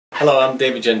Hello, I'm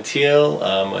David Gentile.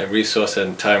 I'm a resource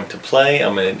and Time to Play.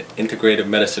 I'm an integrative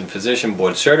medicine physician,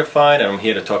 board certified, and I'm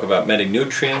here to talk about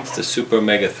MediNutrients, the super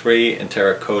omega-3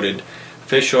 enteric coated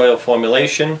fish oil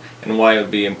formulation, and why it would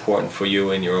be important for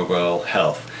you and your overall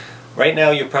health. Right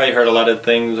now, you've probably heard a lot of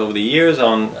things over the years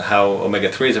on how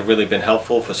omega-3s have really been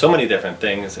helpful for so many different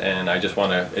things, and I just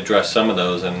want to address some of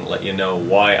those and let you know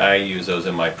why I use those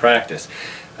in my practice.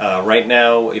 Right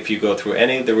now, if you go through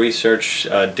any of the research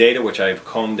data, which I've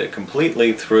combed it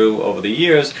completely through over the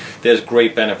years, there's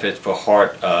great benefits for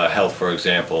heart health, for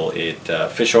example.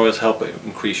 Fish oils help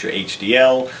increase your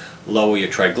HDL, lower your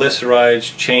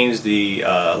triglycerides, change the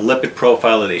lipid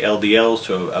profile of the LDLs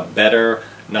to a better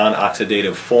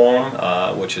non-oxidative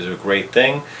form, which is a great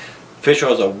thing. Fish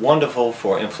oils are wonderful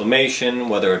for inflammation,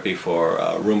 whether it be for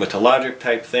rheumatologic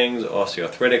type things,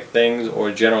 osteoarthritic things,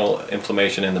 or general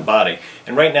inflammation in the body.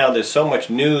 And right now there's so much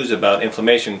news about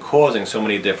inflammation causing so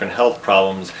many different health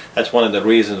problems. That's one of the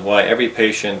reasons why every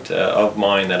patient of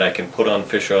mine that I can put on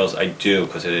fish oils, I do,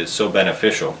 because it is so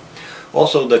beneficial.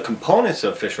 Also, the components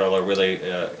of fish oil are really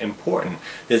important.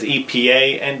 There's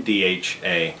EPA and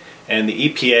DHA. And the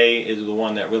EPA is the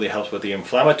one that really helps with the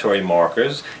inflammatory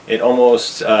markers. It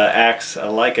almost acts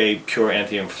like a pure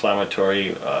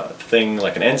anti-inflammatory thing,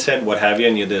 like an NSAID, what have you,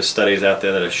 and there's studies out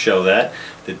there that show that.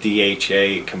 The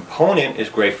DHA component is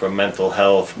great for mental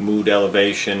health, mood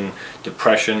elevation,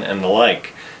 depression, and the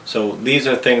like. So these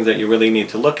are things that you really need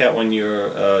to look at when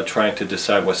you're trying to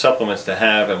decide what supplements to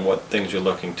have and what things you're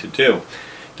looking to do.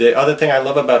 The other thing I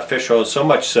love about fish oil, so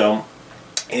much so,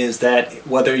 is that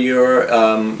whether you're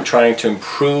trying to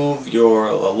improve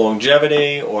your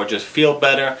longevity or just feel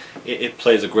better, it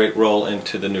plays a great role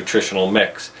into the nutritional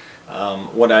mix.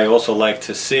 What I also like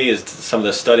to see is some of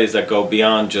the studies that go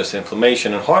beyond just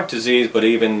inflammation and heart disease, but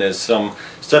even there's some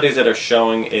studies that are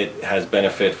showing it has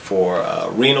benefit for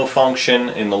renal function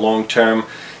in the long term,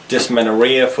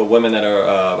 dysmenorrhea for women that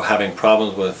are having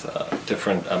problems with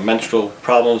different menstrual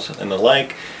problems and the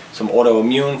like, some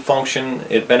autoimmune function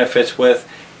it benefits with.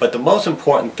 But the most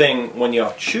important thing when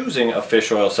you're choosing a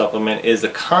fish oil supplement is the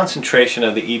concentration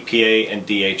of the EPA and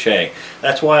DHA.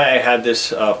 That's why I had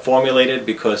this formulated,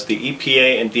 because the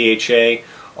EPA and DHA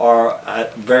are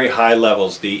at very high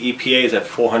levels. The EPA is at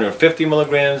 450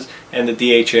 milligrams and the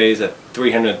DHA is at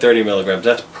 330 milligrams.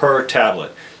 That's per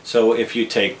tablet. So if you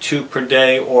take 2 per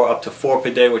day or up to 4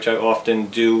 per day, which I often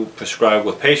do prescribe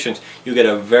with patients, you get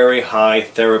a very high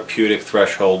therapeutic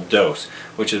threshold dose,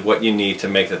 which is what you need to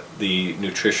make the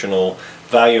nutritional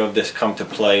value of this come to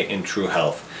play in true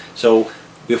health. So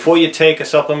before you take a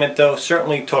supplement though,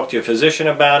 certainly talk to your physician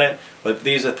about it, but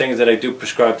these are things that I do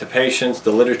prescribe to patients.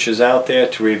 The literature's out there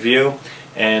to review,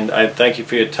 and I thank you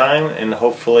for your time, and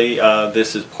hopefully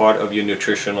this is part of your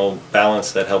nutritional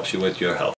balance that helps you with your health.